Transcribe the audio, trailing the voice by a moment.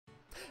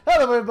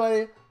Hello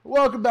everybody,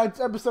 welcome back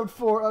to episode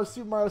 4 of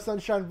Super Mario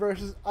Sunshine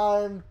Versus.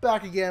 I'm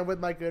back again with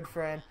my good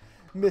friend,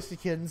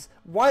 Mystikittens.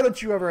 Why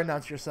don't you ever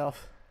announce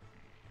yourself?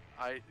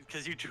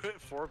 Because you do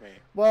it for me.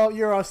 Well,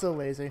 you're also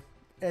lazy.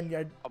 And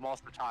I'm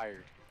also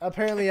tired.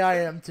 apparently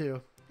I am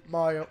too.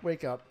 Mario,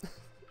 wake up.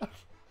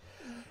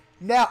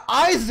 Now,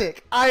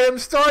 Isaac, I am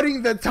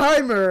starting the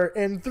timer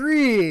in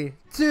 3,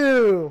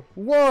 2,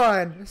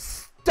 1,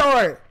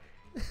 start!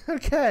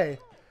 Okay.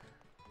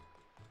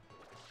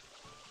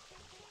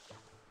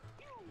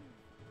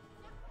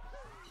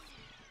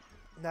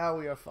 Now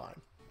we are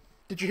fine.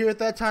 Did you hear it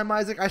that time,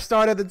 Isaac? I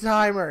started the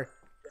timer.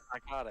 I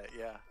got it,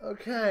 yeah.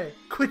 Okay.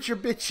 Quit your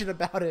bitching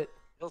about it.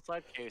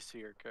 Hillside case, so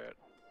you're good.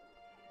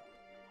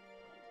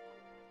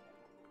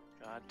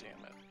 God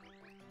damn it.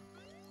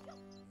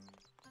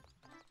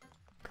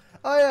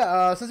 Oh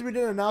yeah, since we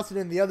didn't announce it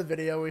in the other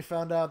video, we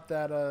found out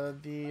that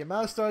the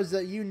amount of stars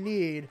that you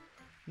need,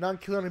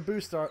 non-including blue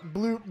star,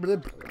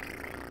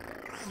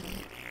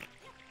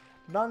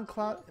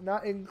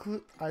 not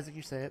include. Isaac,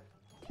 you say it.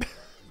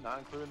 Not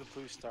including the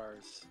blue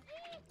stars.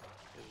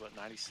 Is what,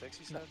 96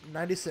 you said?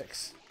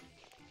 96.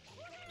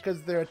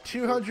 Because there are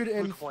 200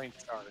 blue coin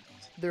stars.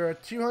 There are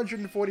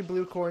 240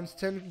 blue coins,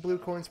 10 blue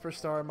coins per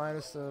star,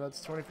 minus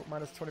that's 24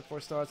 minus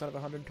 24 stars out of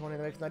 120.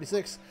 That makes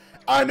 96.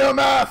 I know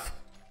math.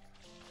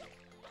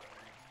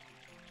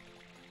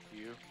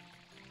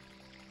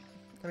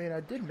 I mean,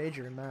 I did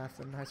major in math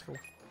in high school.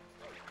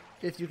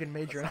 If you can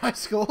major in high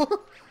school.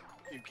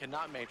 You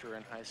cannot major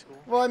in high school.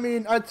 Well, I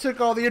mean, I took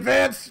all the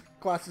advanced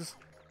classes.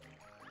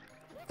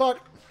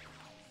 Fuck.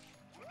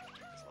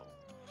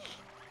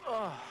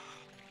 Oh.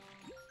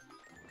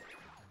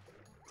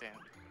 Damn.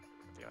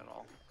 Damn it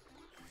all.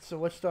 So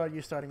what star are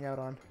you starting out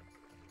on?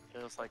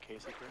 It was like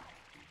Casey Crew.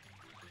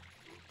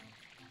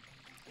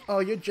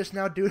 Oh, you're just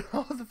now doing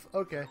all the...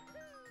 Okay.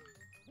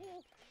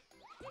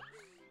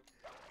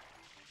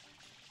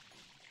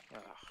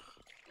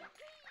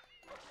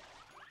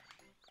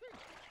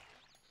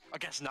 I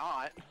guess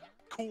not.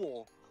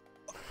 Cool.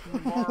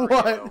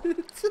 What?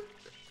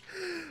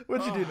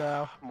 What'd you do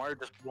now? Mario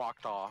just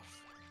walked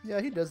off.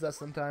 Yeah, he does that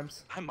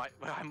sometimes. I might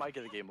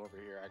get a game over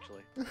here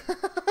actually.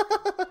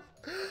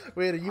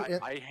 Wait, are you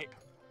in? I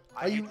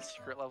hate the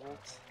secret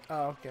levels.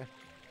 Oh, okay.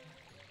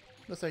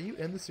 Are you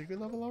in the secret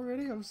level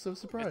already? I'm so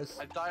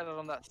surprised. I died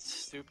on that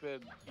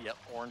stupid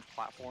orange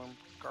platform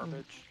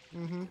garbage.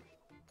 Mm-hmm.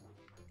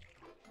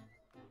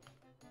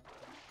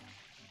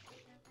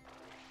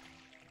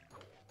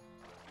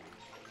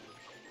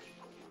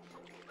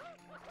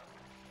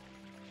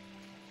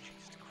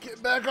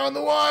 Get back on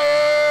the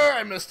wire!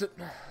 I missed it.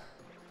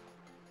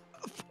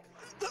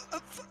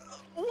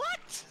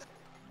 What?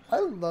 I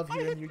love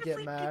hearing you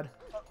get mad.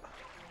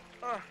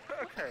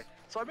 Okay,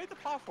 so I made the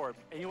platform,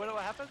 and you know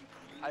what happened?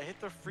 I hit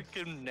the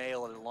freaking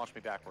nail and it launched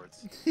me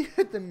backwards. You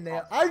hit the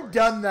nail. I've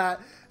done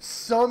that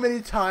so many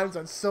times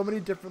on so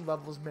many different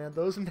levels, man.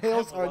 Those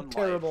nails are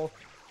terrible.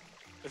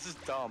 Life. This is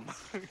dumb.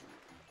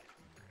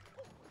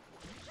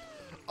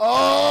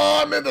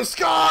 Oh, I'm in the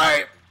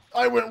sky!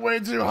 I went way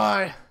too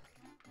high.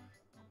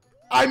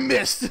 I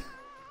missed.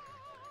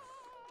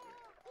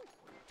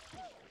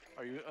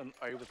 Are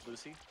you with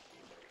Lucy?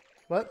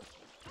 What?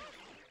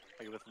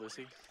 Are you with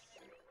Lucy?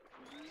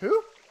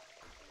 Who?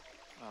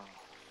 Oh.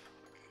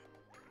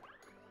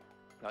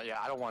 No, yeah,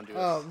 I don't want to do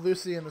this. Oh,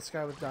 Lucy in the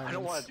sky with diamonds. I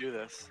don't want to do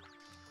this.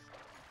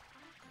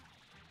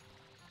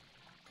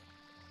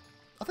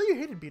 I thought you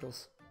hated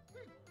Beatles.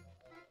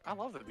 I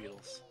love the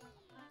Beatles.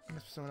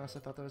 That's for someone else I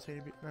thought that was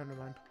hated Beatles. No, never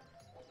mind.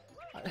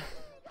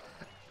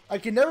 I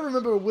can never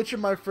remember which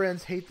of my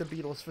friends hate the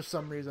Beatles for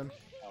some reason.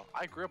 Oh,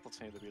 I grew up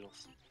listening to the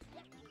Beatles.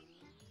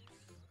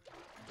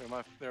 They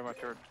were my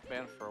favorite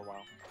band for a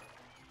while.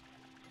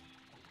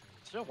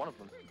 Still one of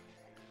them.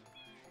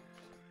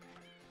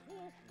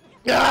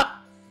 Yeah.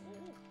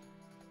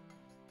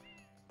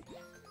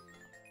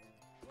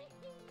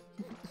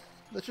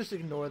 Let's just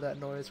ignore that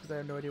noise because I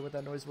have no idea what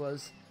that noise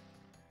was.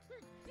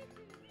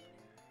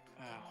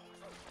 Oh,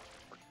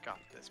 forgot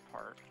this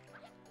part.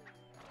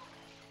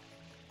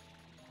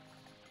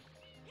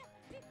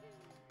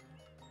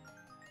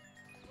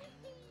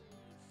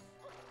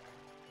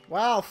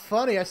 Wow,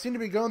 funny. I seem to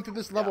be going through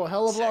this level a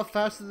hell of a lot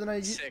faster than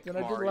I did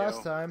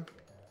last time.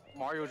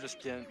 Mario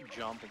just didn't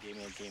jump and gave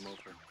me a game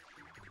over.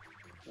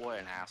 What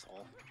an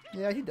asshole.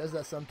 Yeah, he does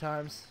that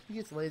sometimes. He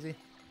gets lazy.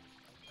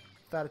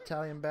 Fat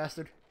Italian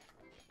bastard.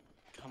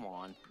 Come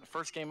on.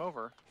 First game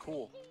over.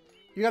 Cool.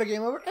 You got a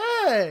game over?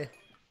 Hey!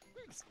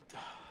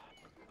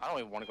 I don't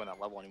even want to go on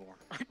that level anymore.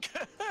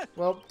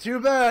 Well,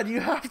 too bad. You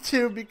have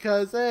to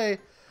because, hey...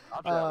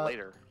 I'll do that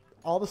later.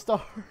 All the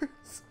stars.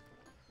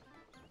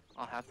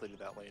 I'll have to do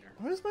that later.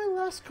 Where's my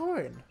last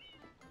coin?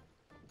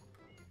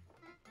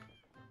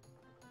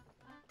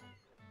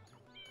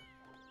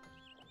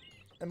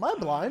 Am I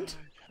blind?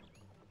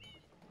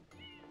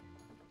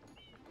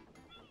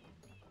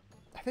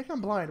 I think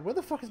I'm blind. Where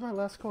the fuck is my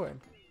last coin?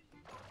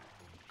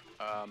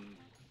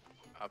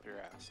 Up your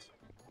ass.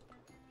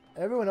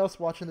 Everyone else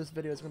watching this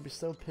video is going to be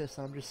so pissed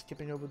that I'm just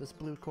skipping over this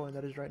blue coin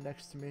that is right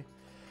next to me.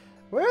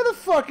 Where the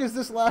fuck is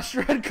this last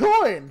red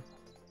coin?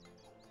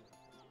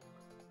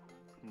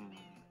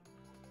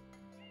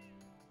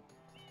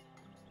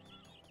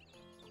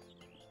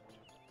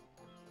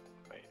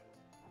 Wait.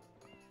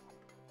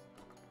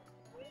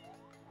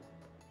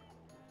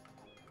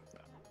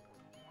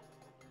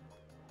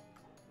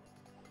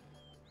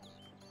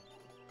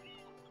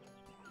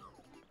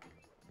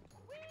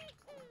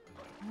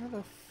 Where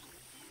the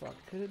fuck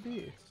could it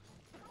be?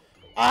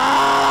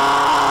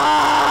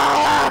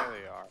 Ah! There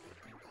they are.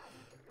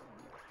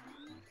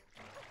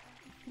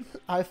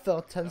 I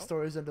fell 10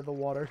 stories into the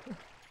water.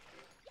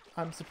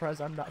 I'm surprised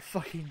I'm not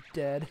fucking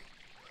dead.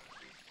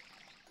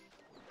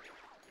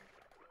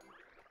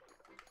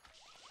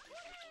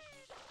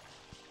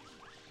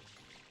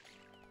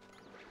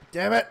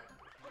 Damn it!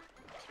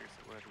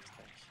 Seriously, what are these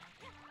things?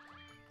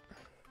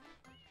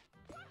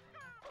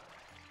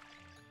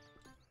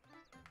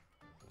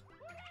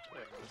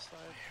 Wait, on this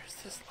side? Here's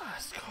this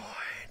last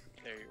coin.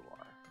 There you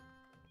are.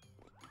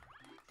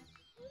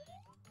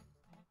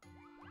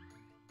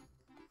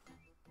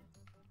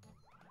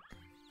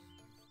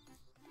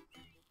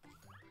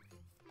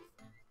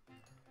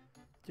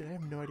 Dude, I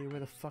have no idea where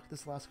the fuck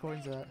this last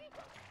coin's at.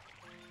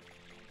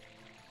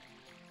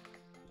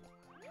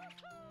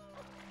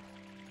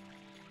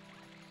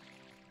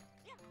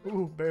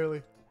 Ooh,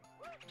 barely.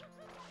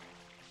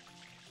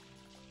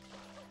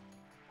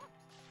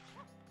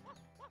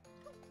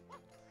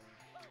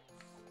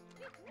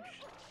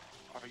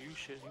 Are you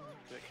shitting me?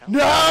 Did it count?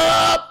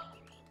 No!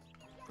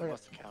 It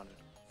must have counted.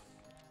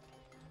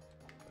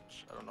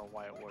 Which I don't know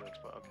why it would have,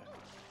 but okay.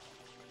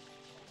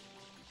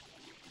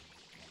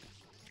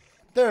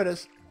 There it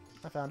is.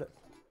 I found it.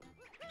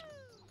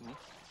 Hmm?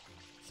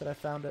 Said I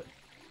found it.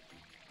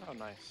 Oh,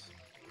 nice.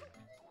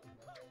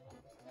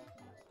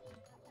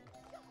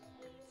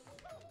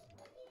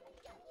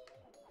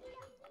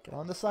 Get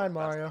on the sign,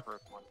 Mario. That's the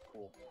first one.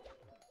 Cool.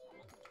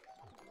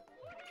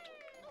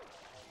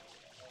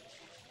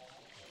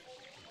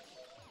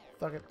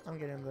 Fuck it. I'm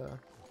getting the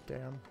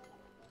damn.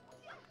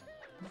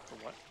 For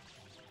what?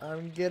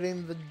 I'm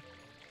getting the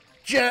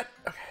jet.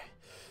 Okay.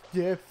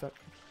 Yeah, fuck.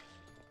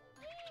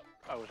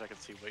 I wish I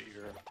could see what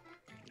your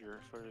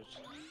footage.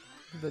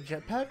 The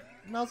jetpack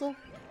nozzle?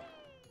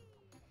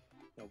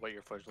 No, what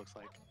your footage looks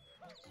like.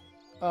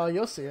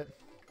 You'll see it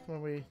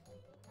when we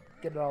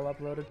get it all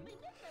uploaded.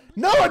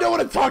 No, I don't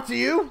want to talk to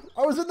you!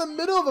 I was in the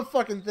middle of a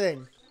fucking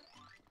thing.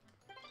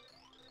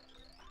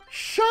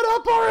 Shut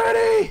up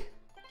already!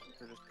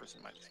 Or this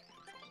person might just give me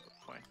a fucking blue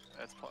coin.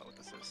 That's probably what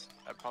this is.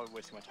 I'm probably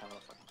wasting my time on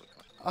a fucking blue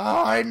coin.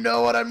 Oh, I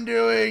know what I'm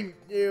doing,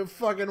 you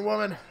fucking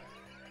woman.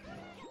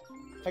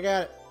 I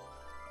got it.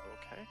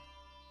 Okay.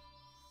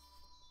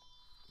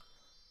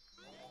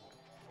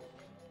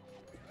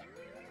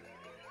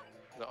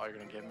 Is that all you're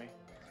gonna give me?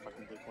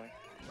 Fucking blue coin?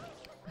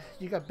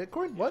 You got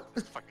Bitcoin? What?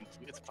 It's fucking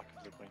blue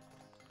coin.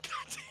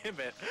 God damn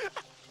it!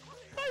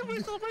 I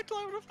wasted all my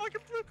time on a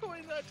fucking blue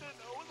coin that didn't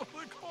know it was a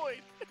blue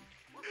coin!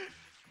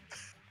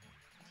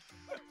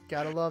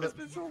 Gotta love it. It's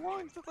been so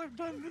long since I've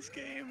done this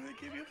game, they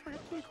gave me a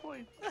freaking blue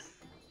coin.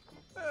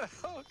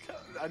 Oh god.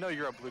 I know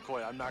you're a blue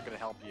coin, I'm not gonna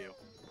help you.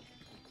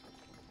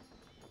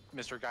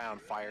 Mr. Guy on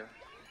Fire.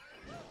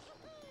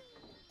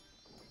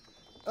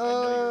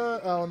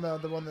 Oh no,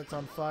 the one that's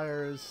on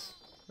fire is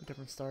a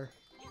different star.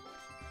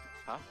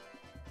 Huh?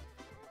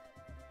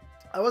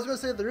 I was gonna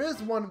say there is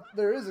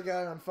a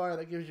guy on fire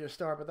that gives you a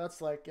star, but that's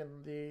like in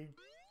the...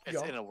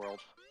 It's in a world.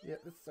 Yeah,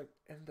 it's like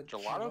in the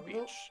Gelato jungle.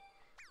 Beach?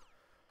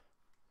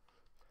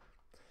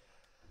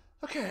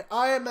 Okay,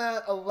 I am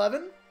at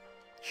 11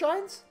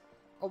 shines?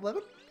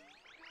 11?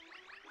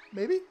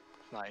 Maybe?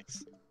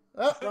 Nice.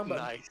 Oh, wrong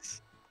button.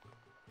 Nice.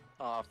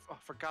 I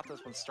forgot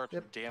this one starts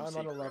Yep, with a damn I'm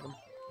secret. on 11.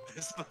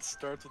 This one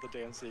starts with a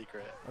damn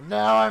secret. And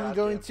now I'm God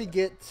going damn. to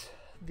get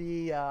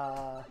the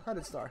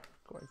 100 star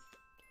coin.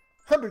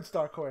 100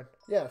 star coin,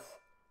 yes.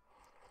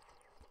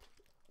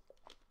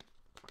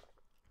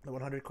 The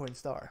 100 coin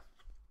star.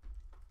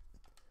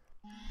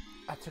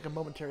 I took a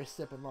momentary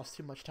sip and lost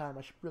too much time.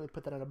 I should really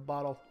put that in a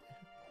bottle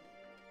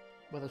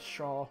with a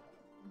straw,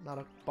 not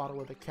a bottle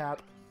with a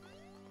cap.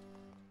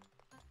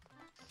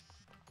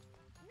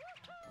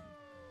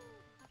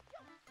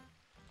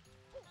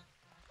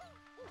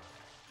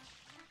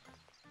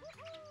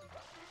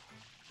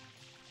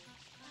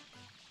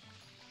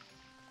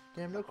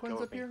 Damn, no coins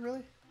with up me. here, really?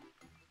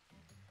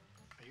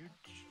 Are you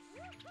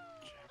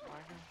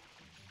jackwagon?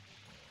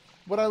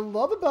 What I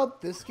love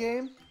about this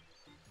game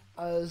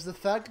is the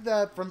fact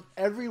that from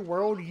every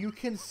world you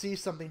can see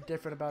something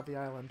different about the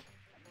island.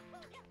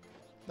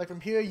 Like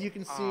from here you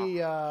can see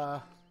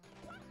the...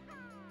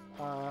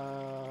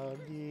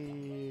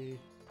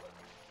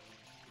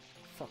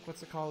 Fuck,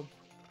 what's it called?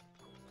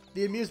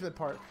 The amusement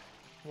park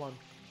one.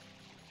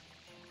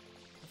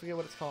 I forget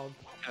what it's called.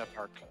 Pena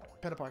Park.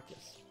 Pena Park,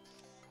 yes.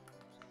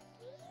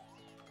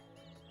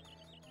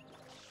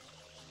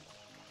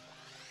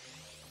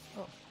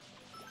 Oh.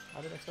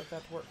 I didn't expect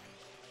that to work.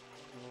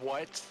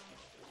 What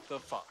the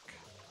fuck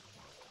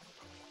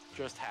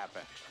just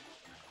happened?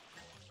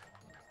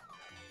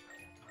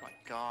 My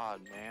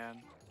god,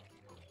 man.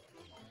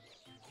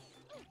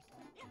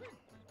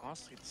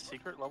 Honestly, the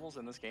secret levels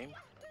in this game,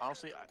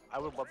 honestly, I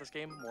would love this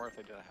game more if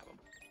they didn't have them.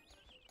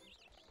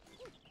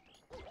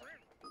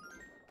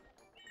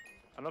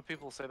 I know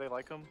people say they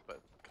like them, but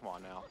come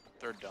on now.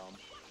 They're dumb.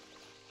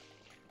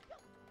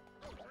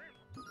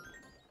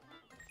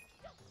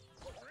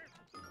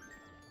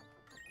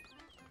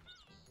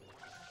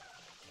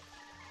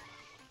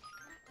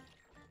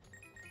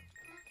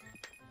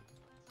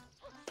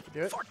 Do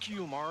it. Fuck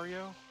you,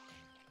 Mario!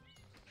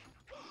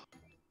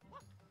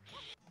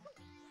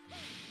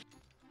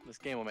 This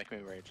game will make me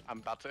rage. I'm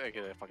about to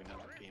get a fucking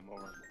game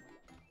over.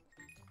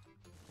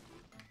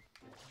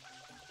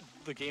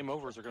 The game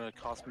overs are gonna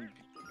cost me,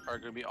 are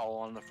gonna be all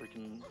on the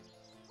freaking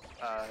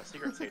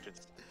secret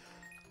stages.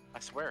 I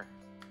swear.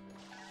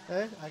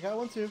 Hey, I got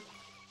one too.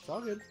 It's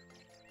all good.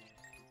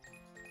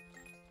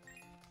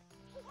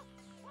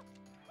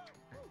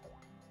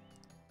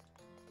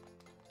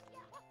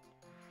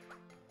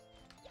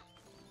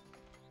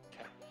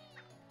 Okay.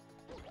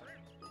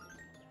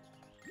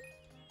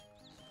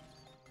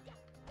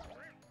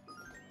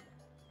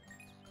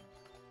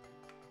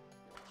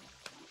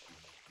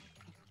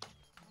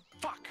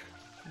 Fuck!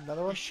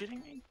 Another You one?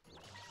 shitting me?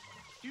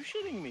 You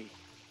shitting me?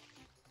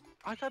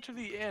 I got to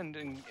the end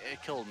and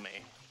it killed me.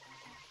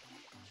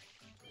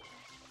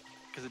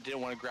 Because it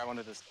didn't want to grab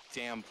onto this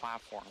damn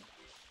platform.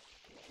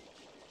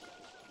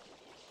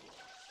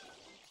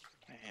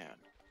 Man.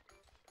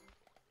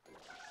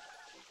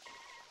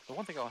 The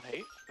one thing I'll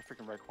hate, the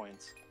freaking red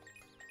coins.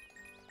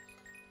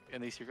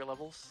 In these secret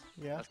levels,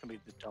 Yeah. that's gonna be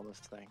the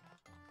dumbest thing.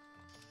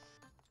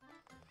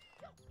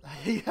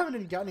 You haven't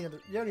even got any other.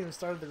 You haven't even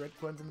started the red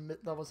coins in the mid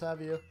levels,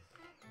 have you?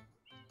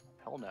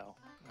 Hell no,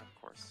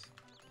 of course.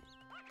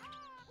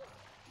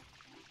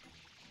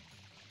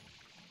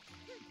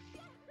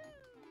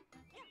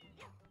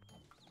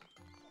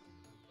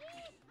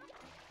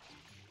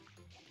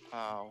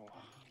 Oh.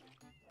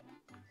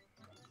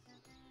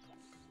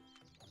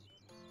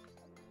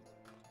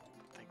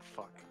 Thank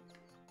fuck.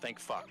 Thank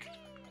fuck.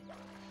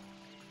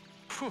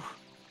 Phew.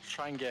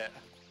 Try and get.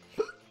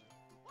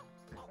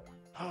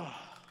 Oh.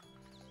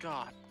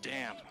 God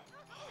damn.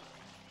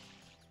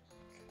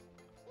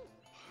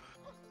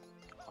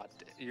 God,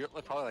 you're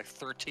probably like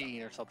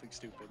 13 or something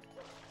stupid.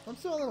 I'm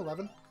still on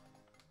 11.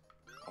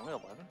 Only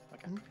 11?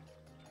 Okay. Mm-hmm.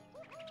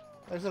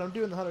 Like I said, I'm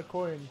doing the 100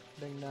 coin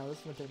thing now. This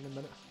is gonna take me a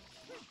minute.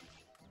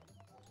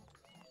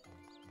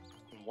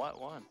 What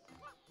one?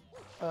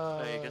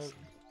 I guess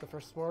the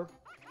first sword.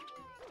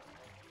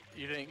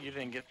 you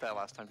didn't get that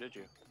last time, did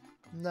you?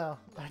 No,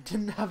 I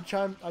didn't have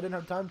time. I didn't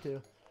have time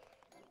to.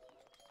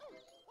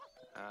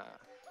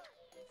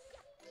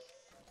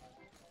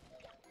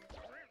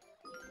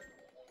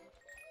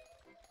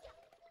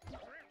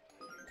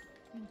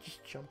 You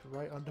just jumped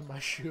right onto my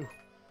shoe.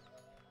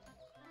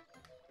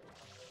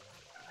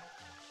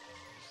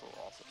 This little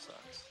also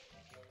sucks.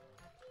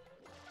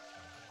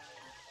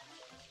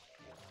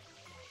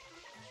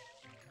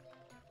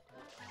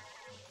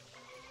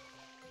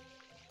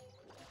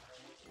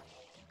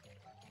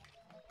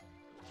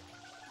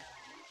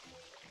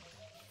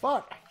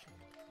 Fuck!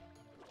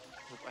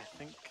 I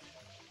think.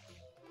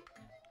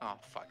 Oh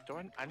fuck!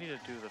 I need to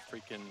do the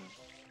freaking.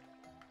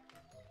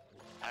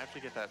 I have to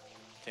get that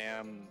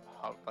damn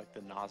like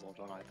the nozzle,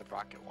 don't I? The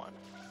rocket one.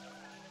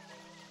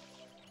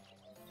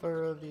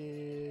 For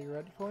the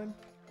red coin?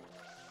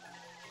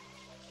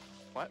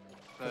 What?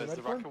 The Is red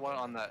the one? rocket one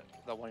on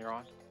the one you're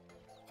on?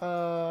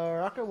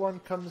 Rocket one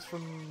comes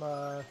from,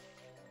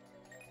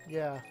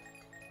 yeah.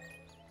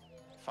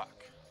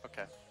 Fuck.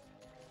 Okay.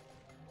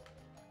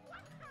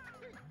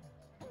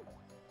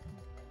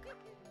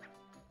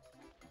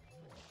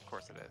 Of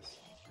course it is.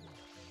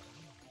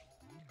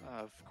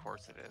 Of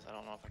course it is. I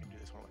don't know if I can do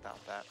this one without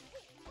that.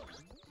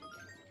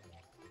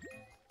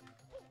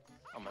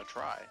 I'm gonna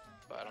try,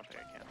 but I don't think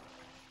I can.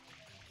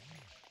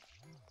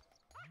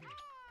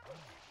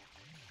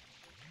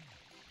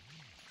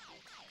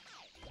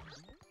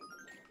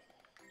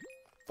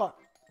 Fuck.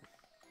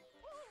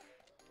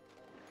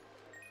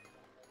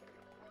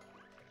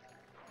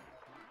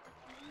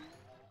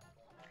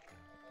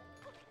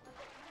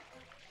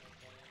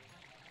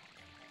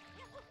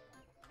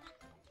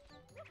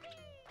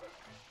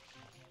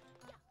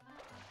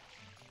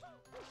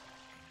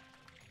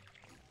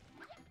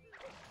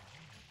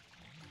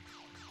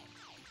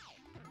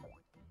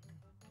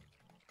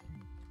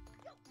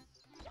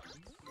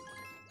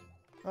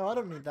 Oh, I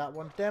don't need that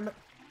one, damn it.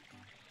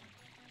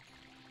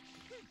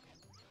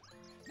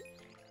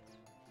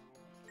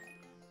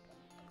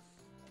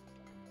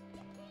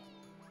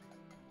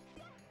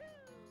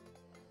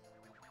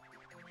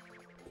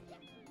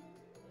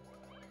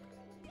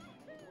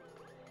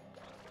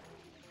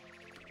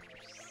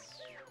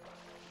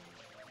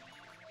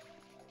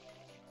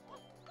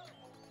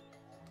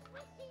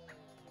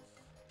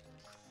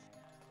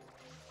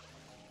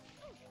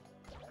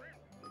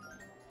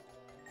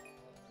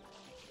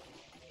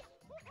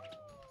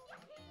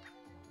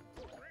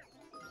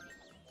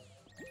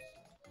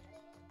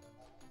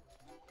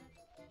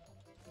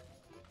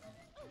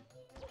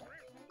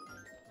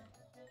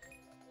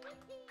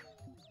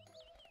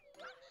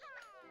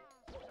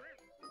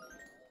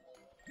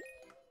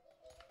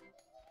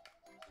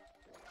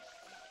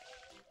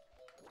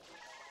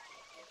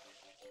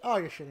 Oh,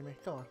 you're shitting me.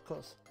 Come on,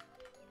 close.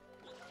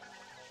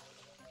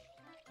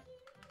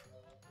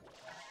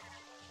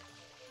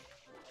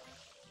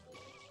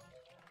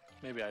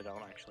 Maybe I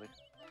don't actually.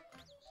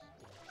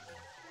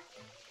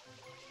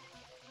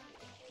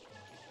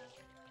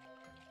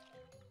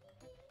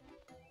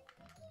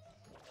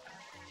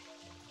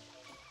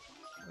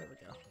 There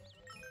we go.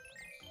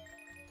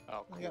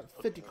 Oh, I cool.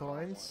 got 50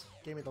 coins.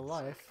 Gave me the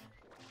life.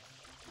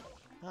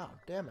 Oh,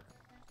 damn it.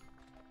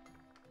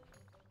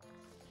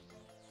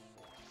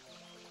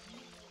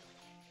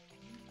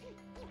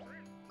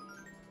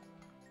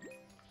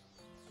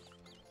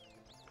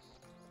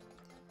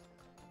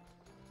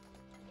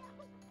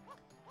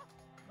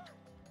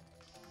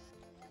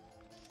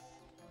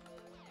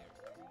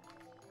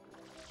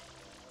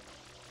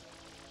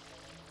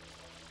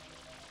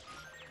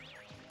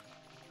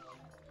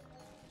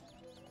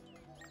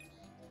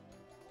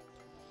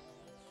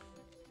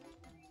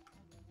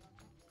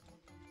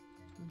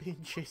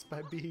 Being chased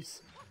by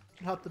bees.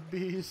 Not the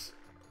bees.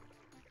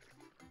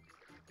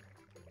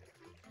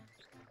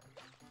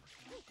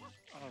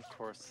 Oh, of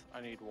course,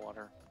 I need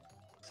water.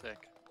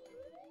 Sick.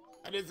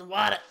 I need some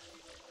water.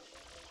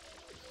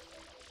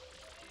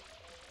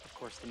 Of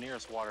course, the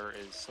nearest water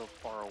is so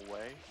far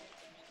away.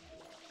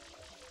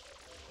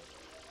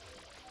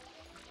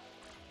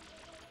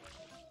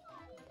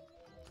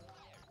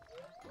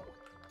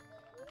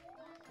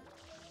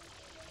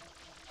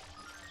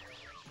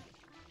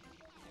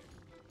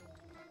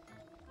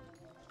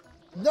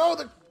 No,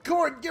 the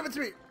cord! Give it to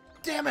me!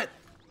 Damn it!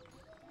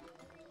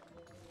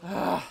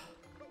 Ah.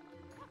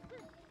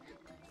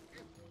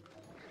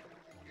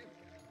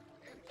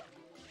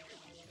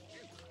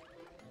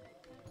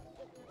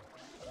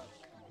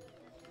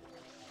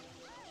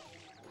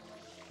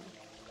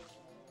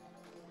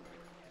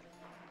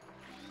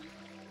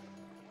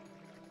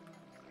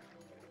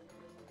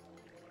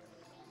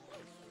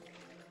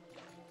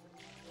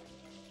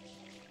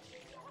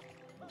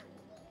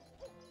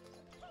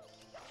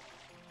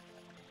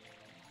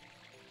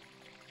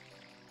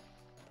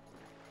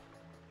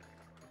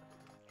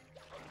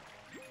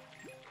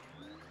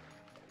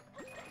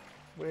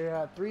 We're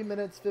at 3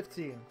 minutes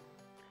 15.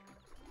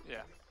 Yeah.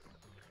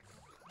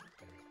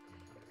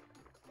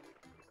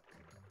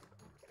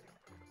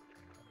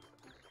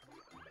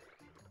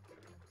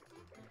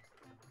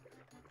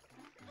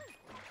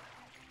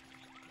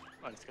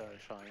 I just got a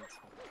shine.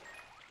 So.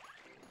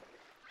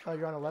 Oh,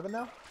 you're on 11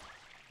 now?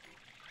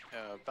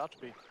 About to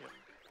be.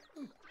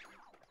 Yeah.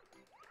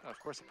 Oh, of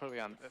course, I put it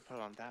on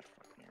that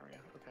fucking area.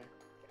 Okay.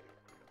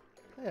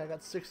 Hey, I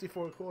got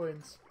 64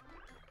 coins.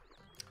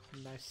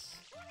 Nice.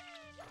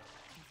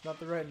 Not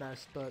the right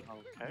nice, but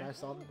okay.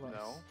 nice all the place.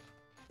 No.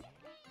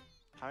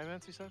 How many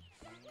minutes you said?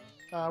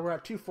 We're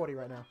at 240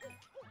 right now.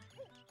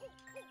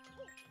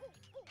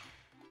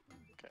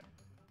 Okay.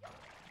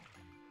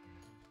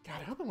 God,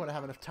 I hope I'm gonna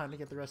have enough time to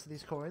get the rest of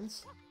these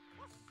coins.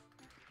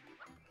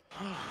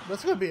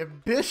 That's gonna be a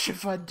bitch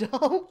if I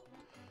don't.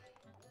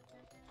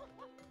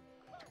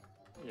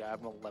 Yeah,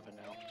 I'm 11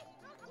 now.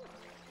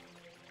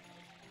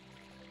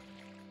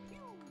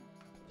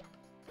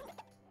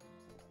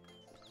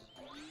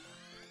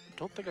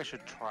 Don't think I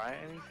should try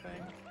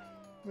anything.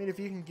 I mean, if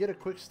you can get a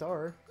quick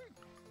star.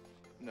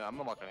 No, I'm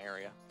unlocking an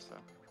area, so.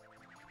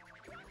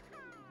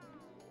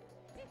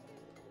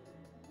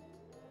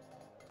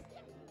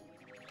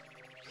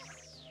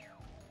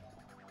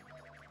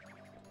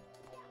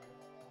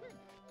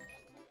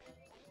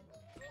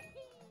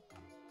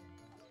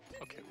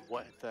 Okay,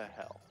 what the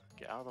hell?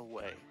 Get out of the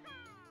way.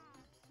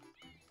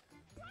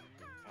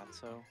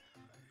 So.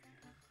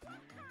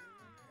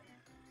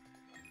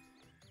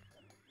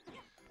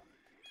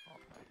 Oh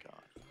my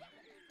god.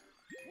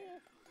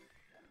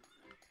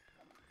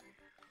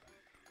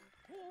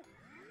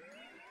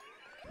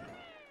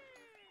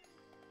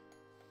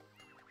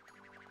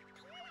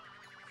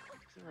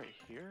 Is it right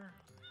here?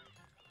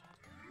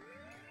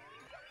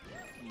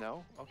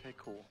 No? Okay,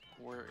 cool.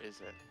 Where is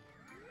it?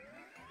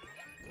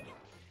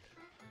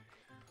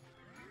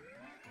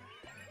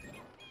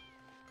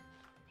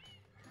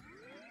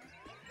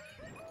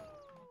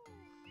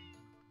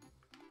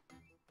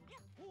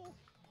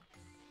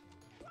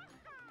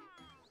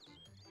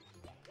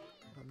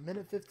 A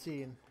minute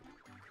 15.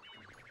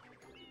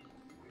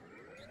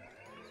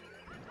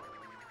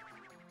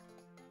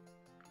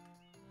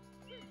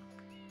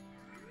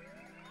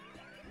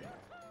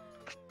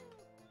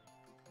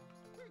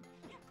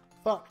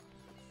 Fuck.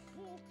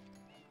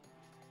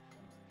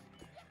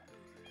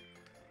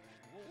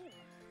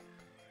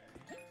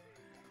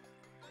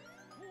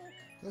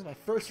 This is my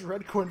first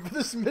red coin for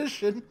this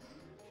mission.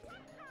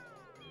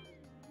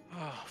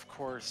 Oh, of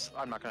course.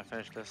 I'm not gonna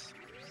finish this.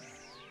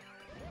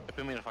 It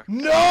put me in a fucking...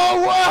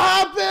 No! What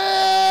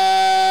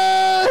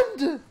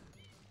happened?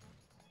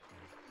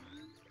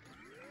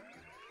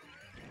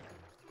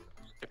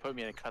 It put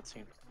me in a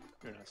cutscene.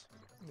 Who knows?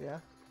 Yeah.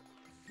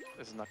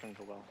 This is not gonna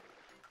go well.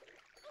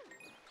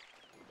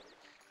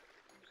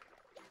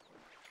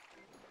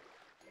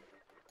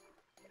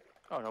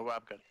 Oh no,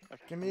 I'm good.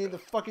 Okay, Give me the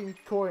fucking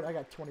coin. I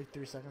got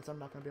 23 seconds. I'm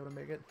not gonna be able to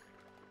make it.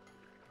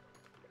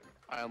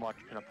 I unlocked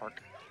Pinna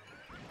Park.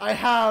 I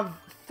have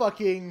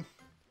fucking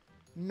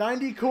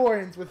 90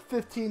 coins with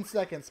 15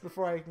 seconds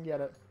before I can get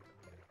it.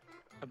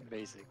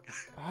 Amazing.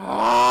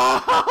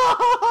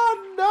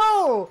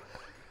 No!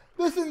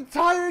 This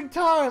entire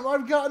time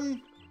I've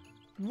gotten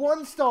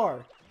 1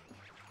 star.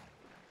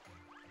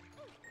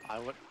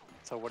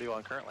 So what do you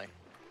want currently?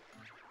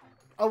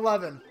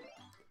 11.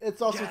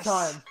 It's also Yes!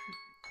 time.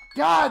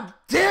 God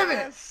damn it!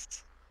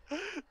 Yes!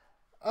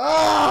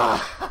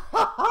 Ah!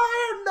 I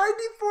have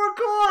 94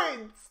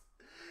 coins!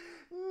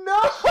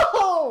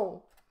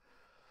 No!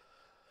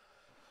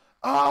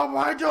 Oh,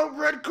 why don't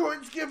red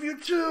coins give you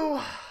 2?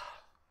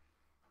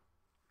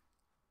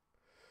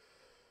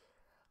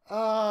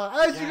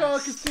 As you all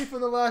can see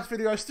from the last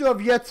video, I still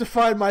have yet to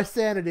find my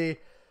sanity.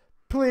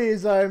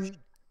 Please, I'm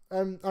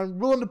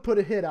willing to put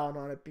a hit out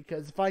on it,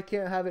 because if I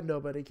can't have it,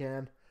 nobody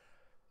can.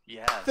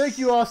 Yes. Thank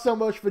you all so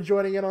much for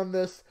joining in on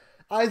this.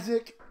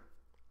 Isaac,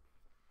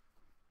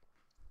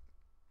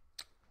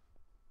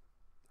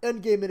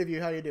 endgame interview,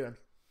 how you doing?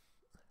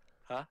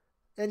 Huh?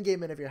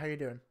 Endgame interview, how you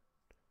doing?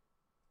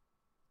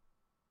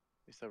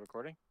 You still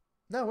recording?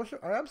 No,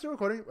 I'm still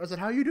recording. I said,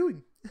 how you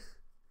doing?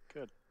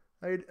 Good.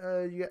 I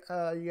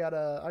got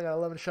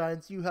 11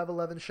 shines. You have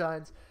 11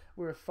 shines.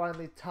 We're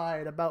finally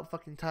tied. About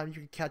fucking time you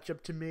can catch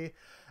up to me.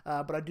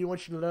 But I do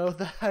want you to know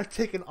that I've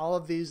taken all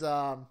of these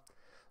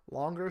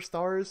longer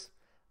stars.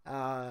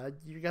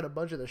 You got a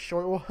bunch of the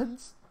short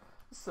ones.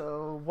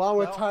 So while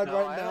we're tied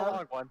right I now, had a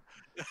long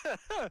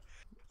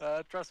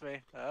one. Trust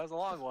me, that was a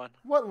long one.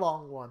 What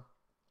long one?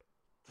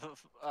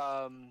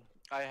 I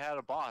had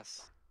a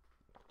boss.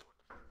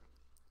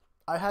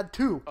 I had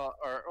 2.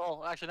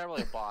 Well, actually, not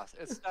really a boss.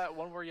 It's that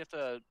one where you have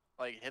to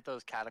like hit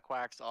those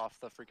cataquacks off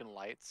the freaking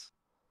lights.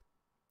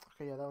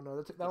 Okay, yeah, that one. No,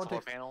 that The one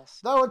solar takes. panels.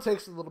 That one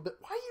takes a little bit.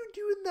 Why are you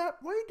doing that?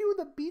 Why are you doing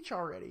the beach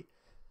already?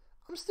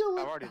 I'm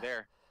already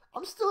there.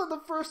 I'm still in the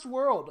first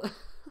world.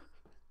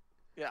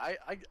 Yeah,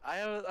 I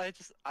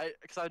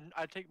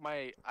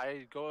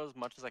go as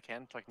much as I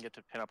can so I can get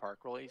to Pinna Park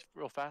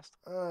real fast.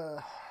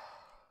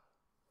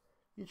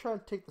 You try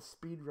and take the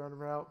speed run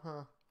route,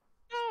 huh?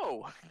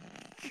 No.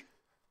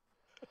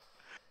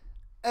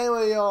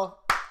 Anyway, y'all,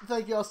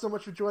 thank y'all so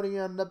much for joining me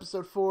on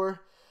episode 4.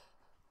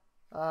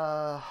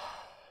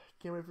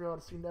 Can't wait for y'all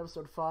to see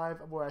episode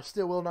 5, where I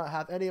still will not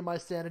have any of my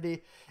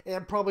sanity,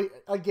 and probably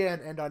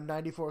again end on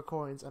 94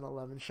 coins and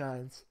 11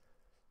 shines.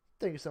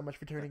 Thank you so much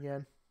for tuning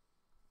in.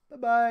 Bye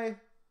bye.